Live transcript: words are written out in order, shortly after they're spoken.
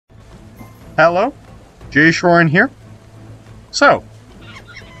Hello, Jayshouran here. So,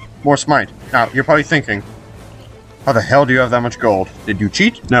 more Smite. Now, you're probably thinking, how the hell do you have that much gold? Did you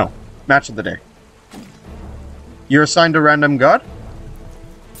cheat? No. Match of the day. You're assigned a random god.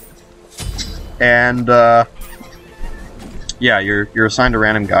 And, yeah, you're assigned a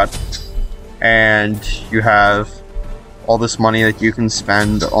random god. And you have all this money that you can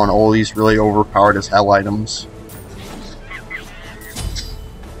spend on all these really overpowered as hell items.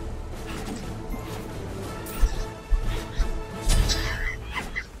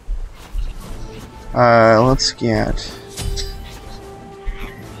 Let's get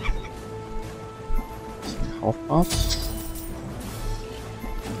some health pots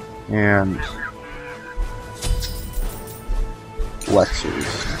and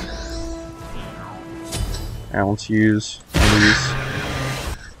elixirs. And let's use one of these.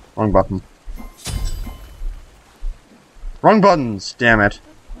 Wrong button. Wrong buttons, damn it.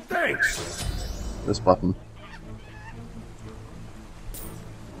 Thanks. This button.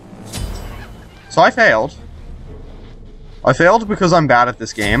 So I failed. I failed because I'm bad at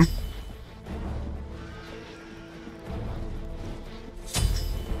this game.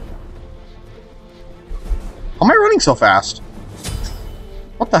 How am I running so fast?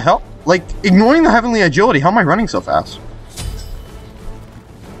 What the hell? Like, ignoring the heavenly agility, how am I running so fast?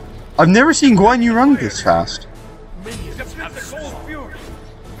 I've never seen Guan Yu run this fast.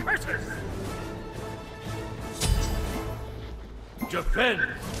 Defend.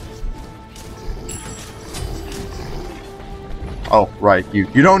 Oh, right,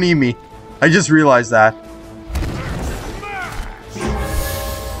 you don't need me. I just realized that.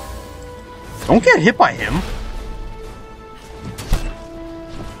 Don't get hit by him.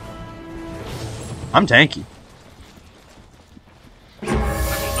 I'm tanky.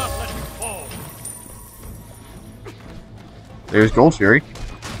 There's Gold Fury.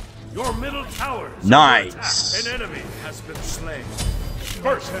 Your middle tower. Nice. An enemy has been slain.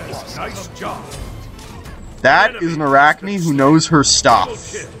 First, nice job. That is an Arachne who knows her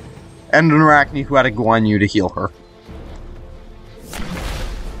stuff. And an Arachne who had a Guan Yu to heal her.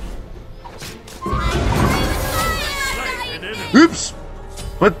 Oops!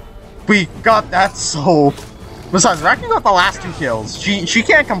 But we got that so... Besides, Arachne got the last 2 kills. She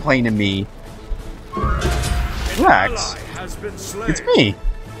can't complain to me. Relax. It's me.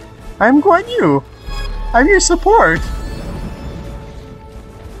 I'm Guan Yu. I'm your support.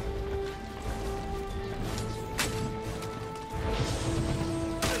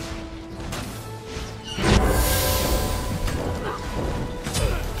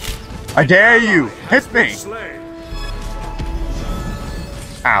 I dare you! Hit me!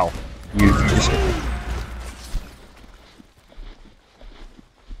 Ow. You just...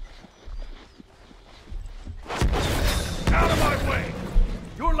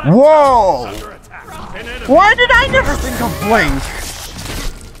 Whoa! Why did I never think of Blink?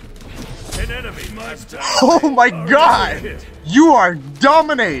 Oh my god! You are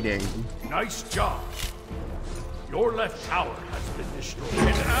dominating! Nice job. Your left tower has been destroyed.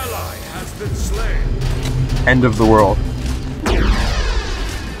 An ally has been slain. End of the world.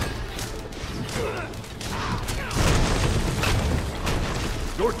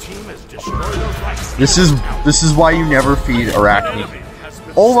 Your team has destroyed the right. This is why you never feed Arachne.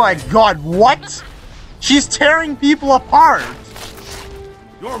 Oh my god, what? She's tearing people apart!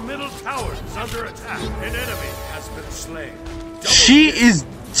 Your middle tower is under attack. An enemy has been slain. She is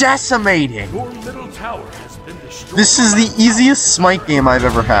decimating! Your middle tower has been destroyed. This is the easiest Smite game I've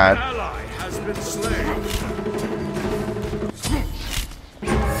ever had. An ally has been slain.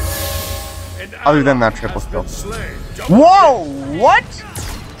 Other than that triple kill. Whoa! What?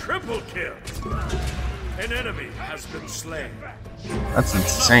 Triple kill. An enemy has been slain. That's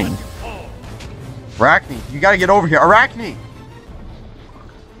insane. Arachne, you gotta get over here. Arachne!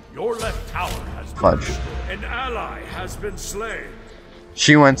 Your left tower has been Fudge. destroyed. An ally has been slain.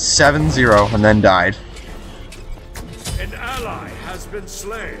 She went 7-0 and then died. An ally has been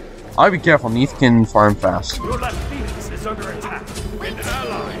slain. I'll be careful, Neith can farm fast. Your left Phoenix is under attack. An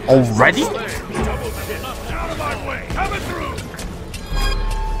ally Already? double kill. Out of my way. Have it through.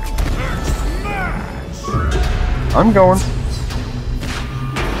 Smash. I'm going.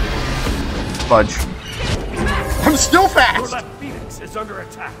 Fudge. I'm still Your fast! left Phoenix is under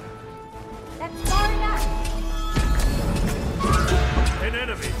attack. That's far enough. An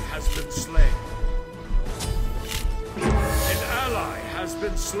enemy has been slain. An ally has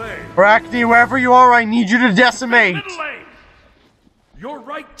been slain. Arachne, wherever you are, I need you to decimate! Middle lane. Your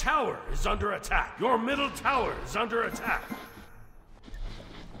right tower is under attack. Your middle tower is under attack.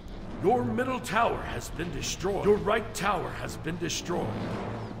 Your middle tower has been destroyed. Your right tower has been destroyed.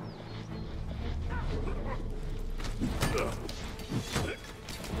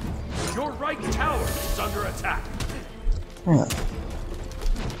 right tower is under attack. Yeah.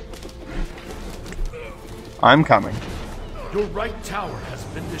 I'm coming. Your right tower has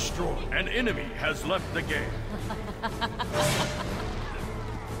been destroyed. An enemy has left the game.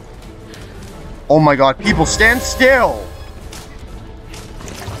 Oh my god, people stand still!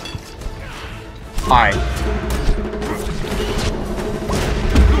 Hi.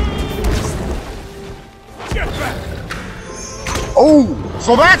 Get back! Oh!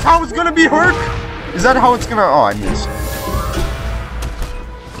 So that's how it's gonna be hurt? Is that how it's gonna... Oh, I missed.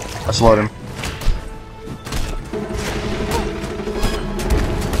 I slowed him.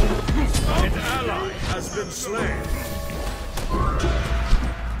 An ally has been slain.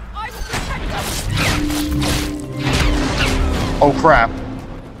 Oh crap.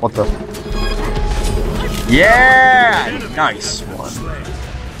 What the... Yeah! Nice one.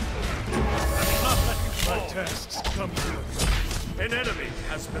 My tests come true. An enemy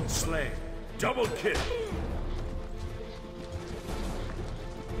has been slain. Double kill.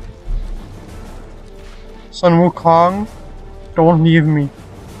 Sun Wukong, don't leave me.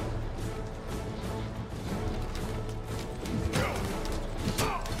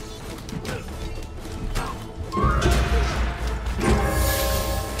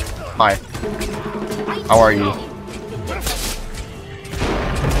 Hi. How are you?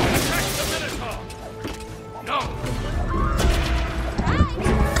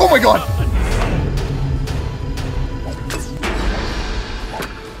 Oh my god!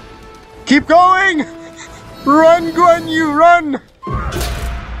 Keep going! Run, Guan Yu, run!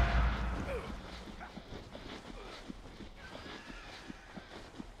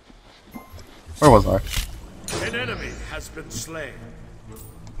 Where was I? An enemy has been slain.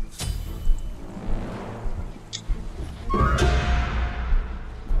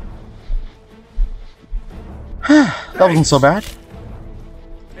 That wasn't so bad.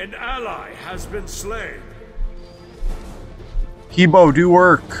 An ally has been slain. Kibo, do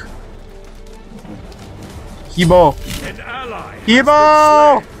work. Kibo. An ally has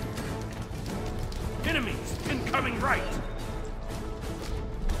Kibo! been slain. Enemies incoming right.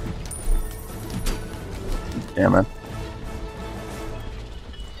 Damn it.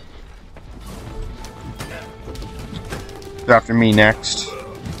 Go after me next.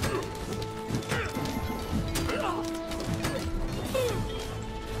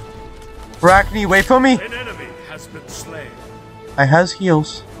 Arachne, wait for me! An enemy has been slain. I has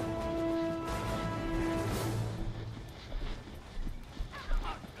heals.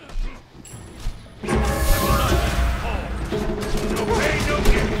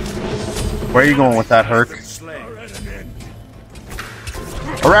 Where are you going with that, Herc?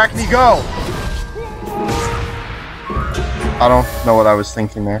 Arachne, go! I don't know what I was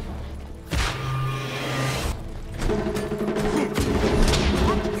thinking there.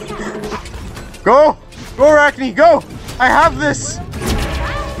 Go! Go, Arachne, go! I have this!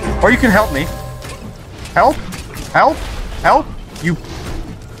 Or you can help me. Help? Help? Help? You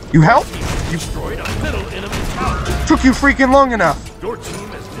help? You destroyed a middle enemy tower. Took you freaking long enough. Your team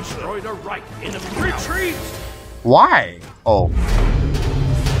has destroyed a right enemy tower. Retreat! Why? Oh.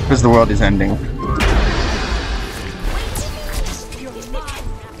 Because the world is ending.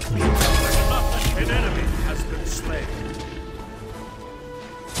 An enemy has been slain.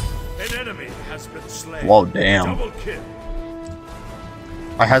 An enemy has been slain. Whoa, damn. Double kill.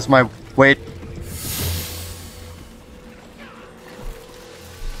 I has my... Wait.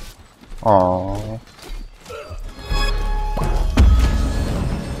 Aww.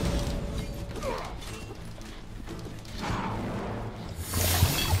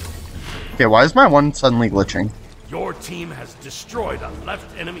 Okay, why is my one suddenly glitching? Your team has destroyed a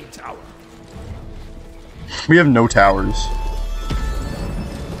left enemy tower. We have no towers.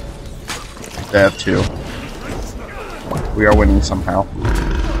 They have two. We are winning somehow.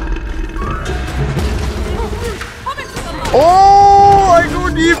 Oh, I go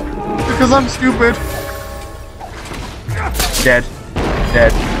deep because I'm stupid. Dead.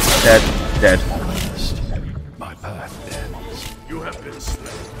 Dead. Dead. Dead. My path ends. You have been slain.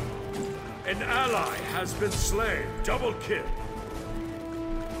 An ally has been slain. Double kill.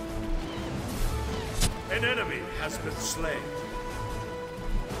 An enemy has been slain.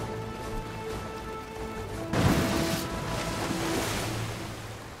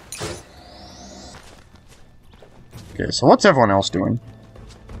 Okay, so what's everyone else doing?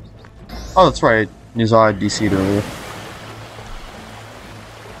 Oh, that's right. Nizar DC'd earlier.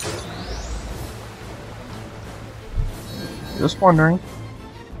 Just wondering.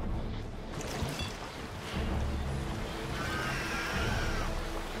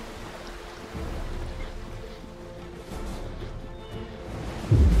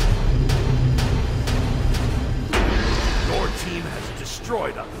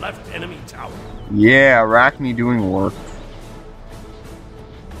 left enemy tower. Yeah, Arachne doing work.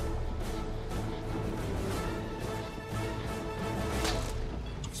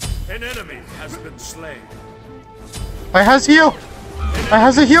 An enemy has been slain. I has heal! I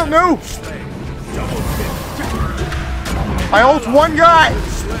has a heal! No! Slain. Double kill. I ult one guy!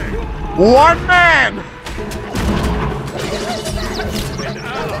 Slain. One man! An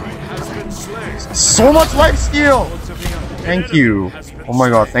ally has been slain. So much life steal! Thank you. Oh my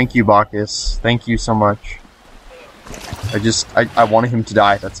god, thank you, Bacchus. Thank you so much. I wanted him to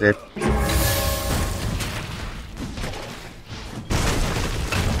die, that's it.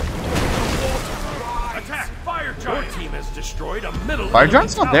 Attack! Fire Giant! Your team has destroyed a middle. Fire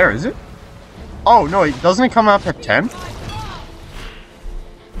Giant's not there, is it? Oh, no, doesn't it come up at 10?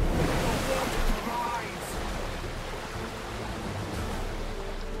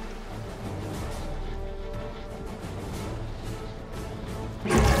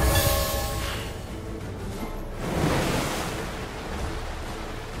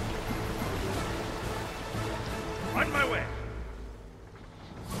 On my way.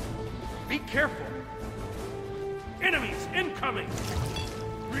 Be careful. Enemies incoming.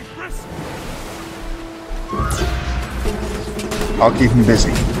 Regress. I'll keep him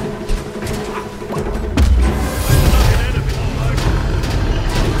busy.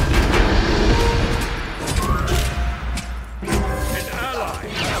 An ally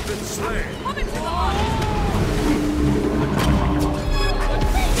has been slain.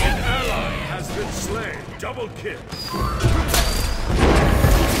 An ally has been slain. Double kill.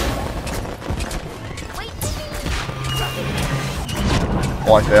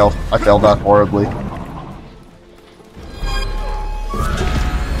 Oh, I failed. I failed that horribly.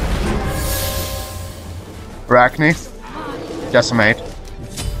 Arachne. Decimate. An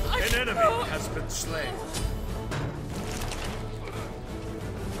enemy has been slain.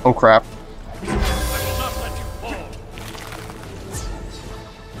 Oh crap. I will not let you fall.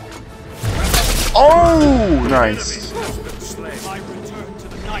 Oh, nice. Enemy has been slain. I return to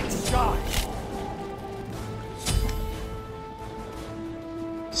the night sky.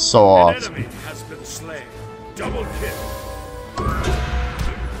 So An awesome. enemy has been slain. Double kill.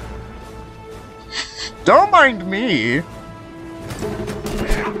 Don't mind me.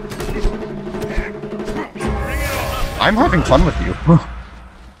 I'm having fun with you.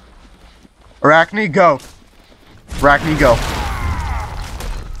 Arachne, go. Arachne, go.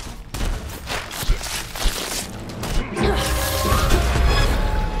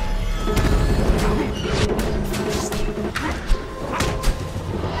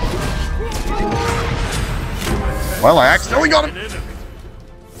 Well, I accidentally got him. An enemy.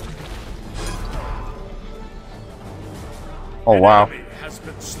 Oh, wow. Enemy has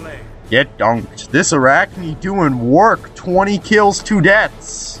been slain. Get dunked. This Arachne doing work. 20 kills, 2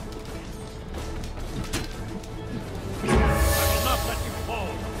 deaths. I will not let you fall.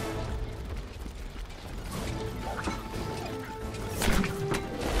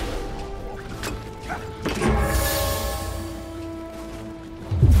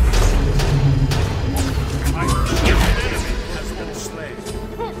 An enemy has been slain.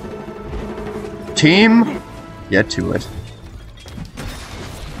 Team, get to it.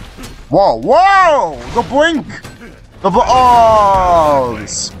 Whoa, whoa! The blink! Oh, the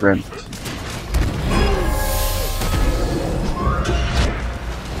sprint.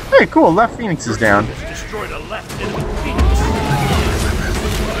 Hey, cool, left Phoenix is down. Destroyed a left enemy Phoenix.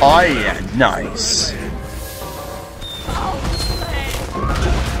 Oh yeah, nice. An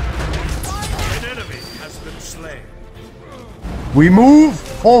enemy has been slain. We move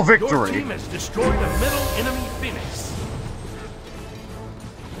for Your victory. team has destroyed a middle enemy Phoenix.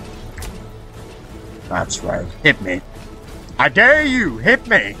 That's right. Hit me. I dare you, hit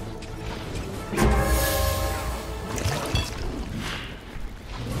me.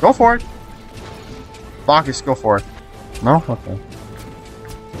 Go for it. Bacchus, go for it. No? Okay.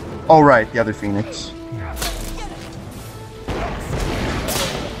 Oh, right, the other Phoenix. An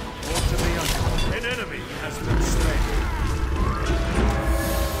enemy has been slain.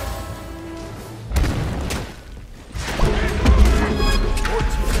 Your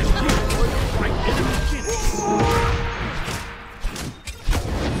team has destroyed a right enemy Phoenix.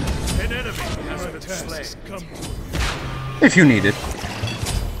 An enemy has been slain. If you need it.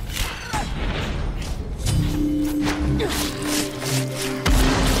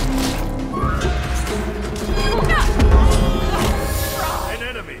 An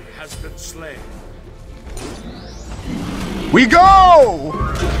enemy has been slain. We go!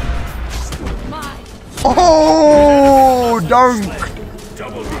 Oh, dunk!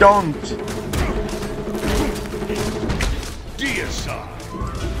 Double Dunked. deicide.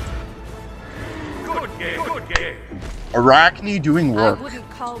 Good game, good game. Arachne doing work. I wouldn't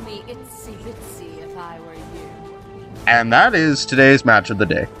call me itsy bitsy if I were you. And that is today's match of the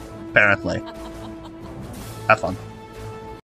day. Apparently. Have fun.